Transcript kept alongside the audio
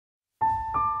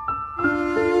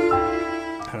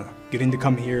getting to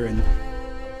come here and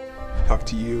talk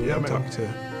to you and talk to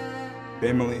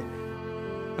family,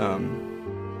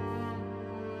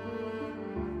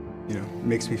 you know,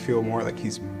 makes me feel more like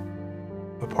he's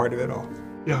a part of it all.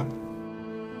 Yeah.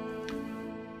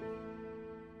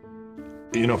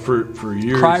 You know, for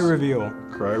years... Cry reveal.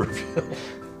 Cry reveal.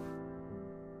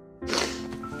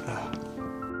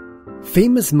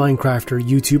 Famous Minecrafter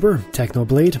YouTuber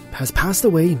Technoblade has passed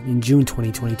away in June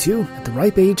 2022 at the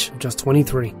ripe age of just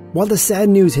 23. While the sad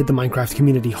news hit the Minecraft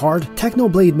community hard,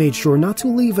 Technoblade made sure not to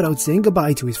leave without saying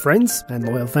goodbye to his friends and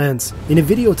loyal fans. In a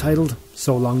video titled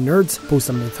 "So Long Nerds,"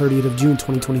 posted on the 30th of June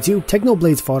 2022,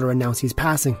 Technoblade's father announced his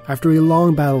passing after a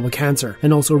long battle with cancer,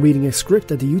 and also reading a script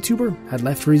that the YouTuber had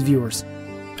left for his viewers.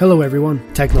 Hello everyone,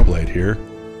 Technoblade here.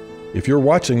 If you're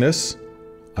watching this,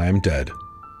 I am dead.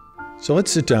 So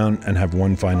let's sit down and have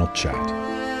one final chat.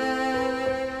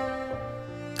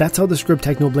 That's how the script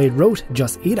Technoblade wrote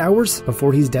just 8 hours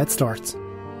before his death starts.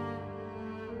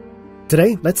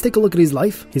 Today, let's take a look at his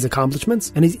life, his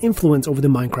accomplishments, and his influence over the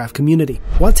Minecraft community.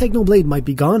 While Technoblade might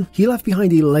be gone, he left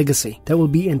behind a legacy that will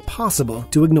be impossible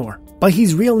to ignore. By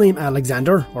his real name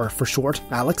Alexander, or for short,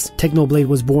 Alex, Technoblade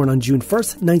was born on June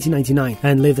 1st, 1999,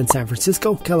 and lived in San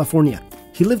Francisco, California.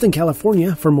 He lived in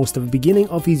California for most of the beginning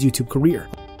of his YouTube career,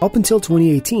 up until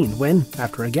 2018 when,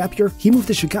 after a gap year, he moved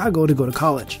to Chicago to go to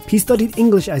college. He studied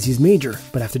English as his major,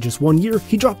 but after just 1 year,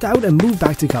 he dropped out and moved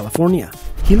back to California.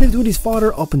 He lived with his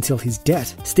father up until his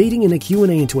death, stating in a Q&A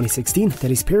in 2016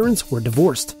 that his parents were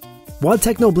divorced. While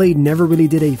Technoblade never really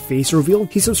did a face reveal,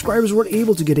 his subscribers were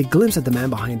able to get a glimpse at the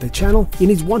man behind the channel in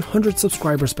his 100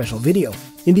 subscriber special video,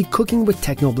 in the Cooking with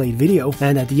Technoblade video,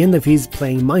 and at the end of his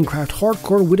Playing Minecraft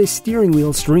Hardcore with a Steering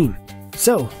Wheel stream.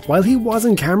 So, while he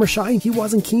wasn't camera shy, he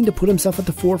wasn't keen to put himself at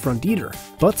the forefront either,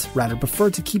 but rather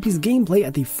preferred to keep his gameplay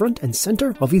at the front and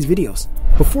center of his videos.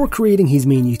 Before creating his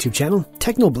main YouTube channel,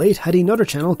 Technoblade had another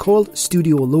channel called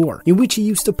Studio Lore, in which he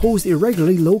used to post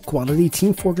irregularly low-quality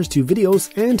Team Fortress 2 videos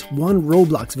and one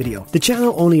Roblox video. The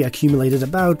channel only accumulated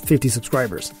about 50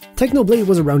 subscribers. Technoblade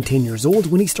was around 10 years old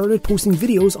when he started posting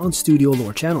videos on Studio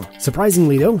Lore channel.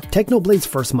 Surprisingly though, Technoblade's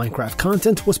first Minecraft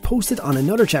content was posted on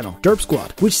another channel, Derp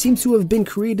Squad, which seems to have been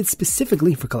created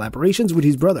specifically for collaborations with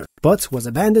his brother, but was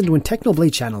abandoned when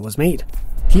Technoblade channel was made.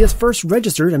 He has first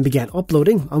registered and began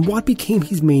uploading on what became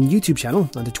his main YouTube channel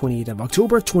on the 28th of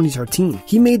October 2013.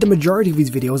 He made the majority of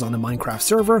his videos on the Minecraft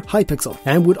server Hypixel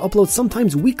and would upload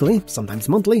sometimes weekly, sometimes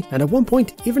monthly, and at one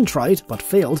point even tried, but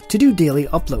failed, to do daily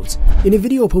uploads. In a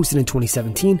video posted in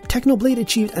 2017, Technoblade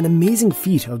achieved an amazing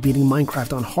feat of beating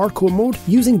Minecraft on hardcore mode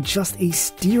using just a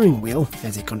steering wheel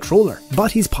as a controller.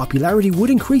 But his popularity would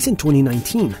increase in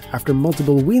 2019 after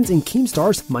multiple wins in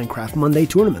Keemstar's Minecraft Monday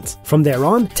tournaments. From there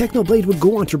on, Technoblade would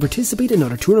go on to participate in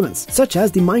other tournaments, such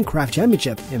as the Minecraft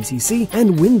Championship, MCC,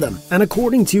 and win them. And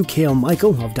according to Kale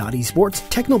Michael of Esports,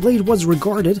 Technoblade was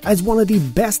regarded as one of the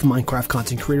best Minecraft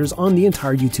content creators on the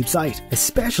entire YouTube site,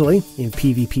 especially in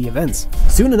PvP events.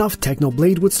 Soon enough,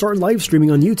 Technoblade would start live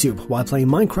streaming on YouTube while playing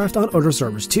Minecraft on other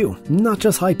servers too, not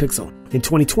just Hypixel. In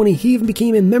 2020, he even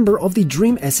became a member of the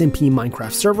Dream SMP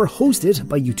Minecraft server hosted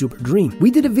by YouTuber Dream. We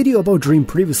did a video about Dream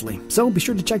previously, so be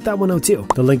sure to check that one out too.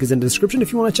 The link is in the description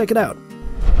if you want to check it out.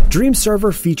 Dream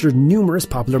server featured numerous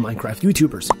popular Minecraft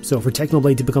YouTubers, so for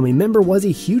Technoblade to become a member was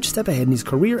a huge step ahead in his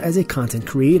career as a content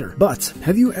creator. But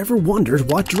have you ever wondered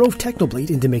what drove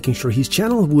Technoblade into making sure his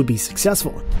channel would be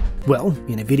successful? Well,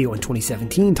 in a video in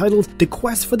 2017 titled The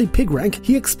Quest for the Pig Rank,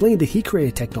 he explained that he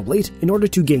created Technoblade in order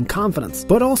to gain confidence,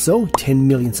 but also 10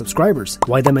 million subscribers.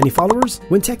 Why that many followers?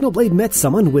 When Technoblade met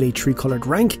someone with a tree-colored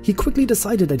rank, he quickly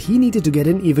decided that he needed to get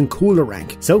an even cooler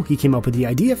rank, so he came up with the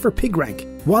idea for Pig Rank.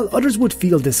 While others would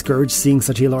feel discouraged seeing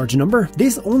such a large number,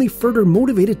 this only further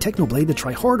motivated Technoblade to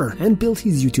try harder and build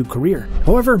his YouTube career.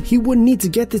 However, he wouldn't need to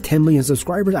get to 10 million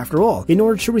subscribers after all in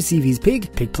order to receive his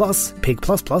Pig, Pig Plus, Pig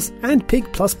Plus Plus, and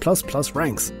Pig Plus Plus Plus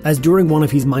ranks. As during one of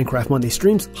his Minecraft Monday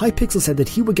streams, Hypixel said that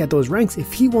he would get those ranks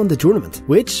if he won the tournament,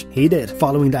 which he did.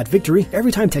 Following that victory,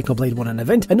 every time Technoblade won an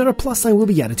event, another plus sign will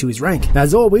be added to his rank.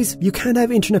 As always, you can't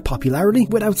have internet popularity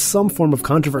without some form of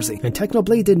controversy, and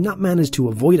Technoblade did not manage to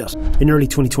avoid it. In early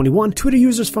 2021, Twitter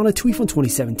users found a tweet from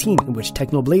 2017 in which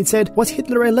Technoblade said, "Was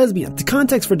Hitler a lesbian?" The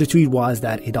context for the tweet was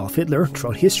that Adolf Hitler,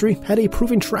 throughout history, had a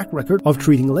proven track record of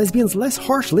treating lesbians less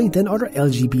harshly than other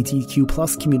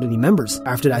LGBTQ+ community members.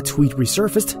 After that tweet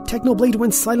resurfaced, Technoblade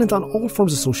went silent on all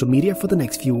forms of social media for the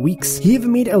next few weeks. He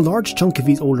even made a large chunk of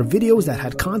his older videos that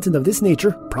had content of this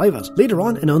nature private. Later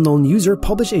on, an unknown user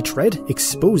published a thread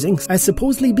exposing as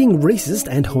supposedly being racist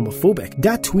and homophobic.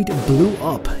 That tweet blew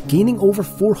up, gaining over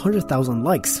 400,000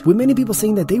 likes, with many people people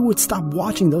saying that they would stop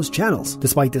watching those channels.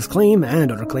 Despite this claim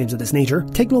and other claims of this nature,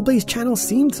 Technoblade's channel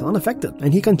seemed unaffected,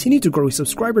 and he continued to grow his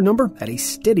subscriber number at a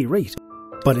steady rate.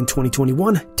 But in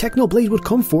 2021, Technoblade would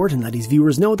come forward and let his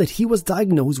viewers know that he was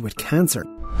diagnosed with cancer.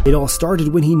 It all started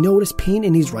when he noticed pain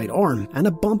in his right arm and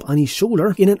a bump on his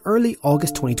shoulder in an early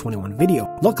August 2021 video.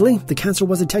 Luckily, the cancer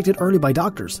was detected early by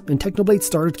doctors, and Technoblade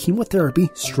started chemotherapy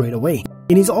straight away.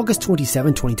 In his August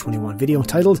 27, 2021 video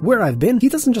titled Where I've Been, he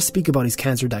doesn't just speak about his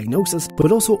cancer diagnosis,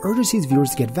 but also urges his viewers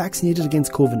to get vaccinated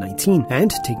against COVID-19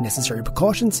 and take necessary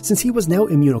precautions since he was now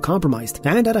immunocompromised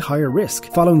and at a higher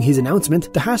risk. Following his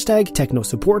announcement, the hashtag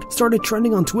TechnoSupport started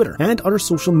trending on Twitter and other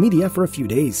social media for a few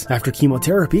days. After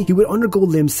chemotherapy, he would undergo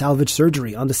limb salvage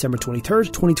surgery on December 23,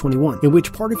 2021, in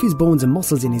which part of his bones and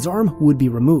muscles in his arm would be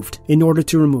removed in order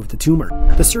to remove the tumor.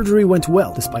 The surgery went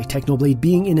well, despite Technoblade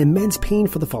being in immense pain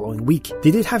for the following week. They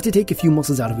did have to take a few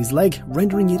muscles out of his leg,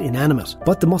 rendering it inanimate,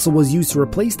 but the muscle was used to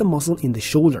replace the muscle in the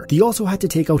shoulder. They also had to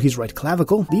take out his right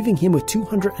clavicle, leaving him with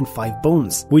 205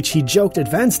 bones, which he joked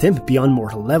advanced him beyond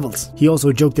mortal levels. He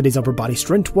also joked that his upper body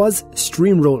strength was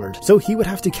streamrollered, so he would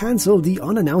have to cancel the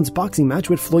unannounced boxing match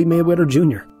with Floyd Mayweather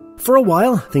Jr. For a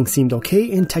while, things seemed okay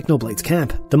in Technoblade's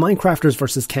camp. The Minecrafters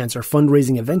vs. Cancer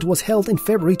fundraising event was held in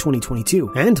February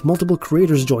 2022, and multiple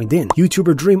creators joined in.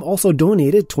 YouTuber Dream also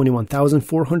donated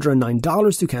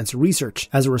 $21,409 to cancer research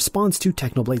as a response to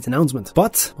Technoblade's announcement.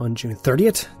 But on June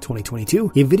 30th,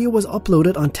 2022, a video was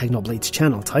uploaded on Technoblade's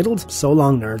channel titled So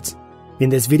Long Nerds. In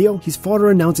this video, his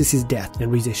father announces his death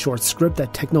and reads a short script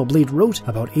that Technoblade wrote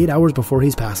about 8 hours before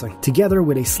his passing, together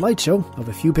with a slideshow of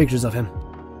a few pictures of him.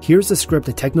 Here's the script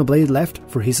that Technoblade left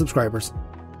for his subscribers.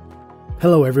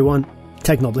 Hello everyone,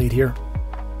 Technoblade here.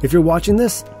 If you're watching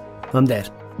this, I'm dead.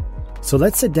 So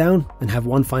let's sit down and have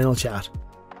one final chat.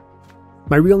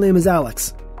 My real name is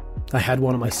Alex. I had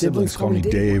one of my siblings call me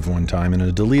Dave one time in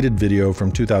a deleted video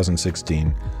from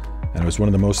 2016, and it was one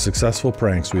of the most successful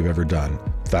pranks we've ever done.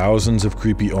 Thousands of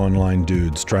creepy online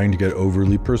dudes trying to get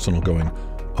overly personal going,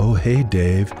 "Oh hey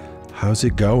Dave, how's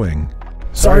it going?"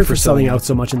 Sorry for selling out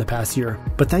so much in the past year,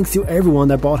 but thanks to everyone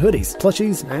that bought hoodies,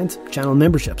 plushies, and channel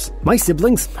memberships. My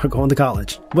siblings are going to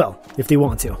college. Well, if they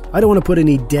want to. I don't want to put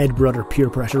any dead brother peer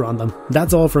pressure on them.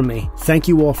 That's all from me. Thank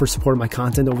you all for supporting my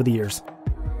content over the years.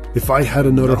 If I had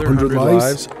another 100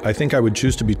 lives, I think I would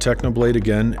choose to be Technoblade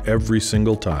again every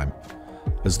single time,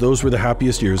 as those were the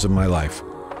happiest years of my life.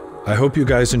 I hope you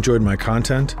guys enjoyed my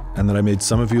content and that I made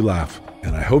some of you laugh.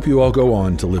 And I hope you all go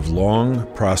on to live long,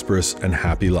 prosperous, and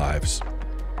happy lives.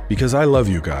 Because I love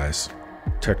you guys.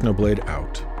 Technoblade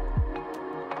out.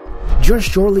 Just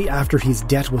shortly after his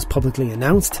death was publicly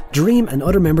announced, Dream and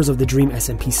other members of the Dream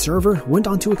SMP server went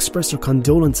on to express their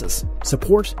condolences,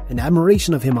 support, and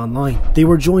admiration of him online. They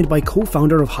were joined by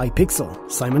co-founder of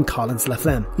Hypixel, Simon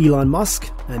Collins-Laflamme, Elon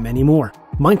Musk, and many more.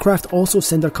 Minecraft also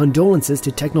sent their condolences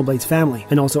to Technoblade's family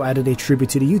and also added a tribute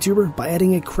to the YouTuber by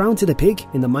adding a crown to the pig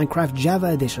in the Minecraft Java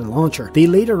Edition launcher. They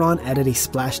later on added a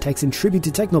splash text in tribute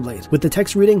to Technoblade, with the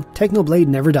text reading Technoblade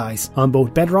Never Dies on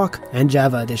both Bedrock and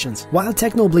Java editions. While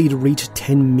Technoblade reached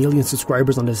 10 million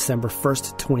subscribers on December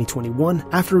 1st, 2021,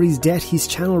 after his death his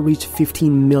channel reached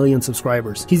 15 million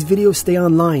subscribers. His videos stay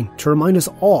online to remind us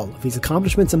all of his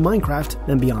accomplishments in Minecraft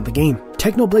and beyond the game.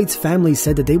 Technoblade's family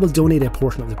said that they will donate a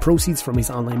portion of the proceeds from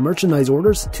his online merchandise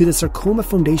orders to the Sarcoma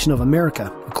Foundation of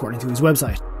America, according to his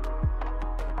website.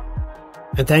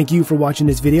 And thank you for watching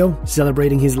this video,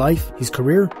 celebrating his life, his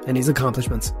career, and his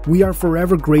accomplishments. We are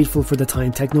forever grateful for the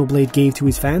time Technoblade gave to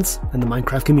his fans and the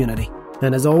Minecraft community.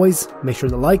 And as always, make sure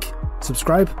to like,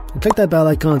 subscribe, and click that bell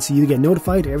icon so you get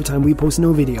notified every time we post a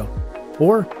new video.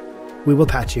 Or we will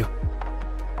patch you.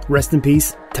 Rest in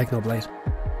peace, Technoblade.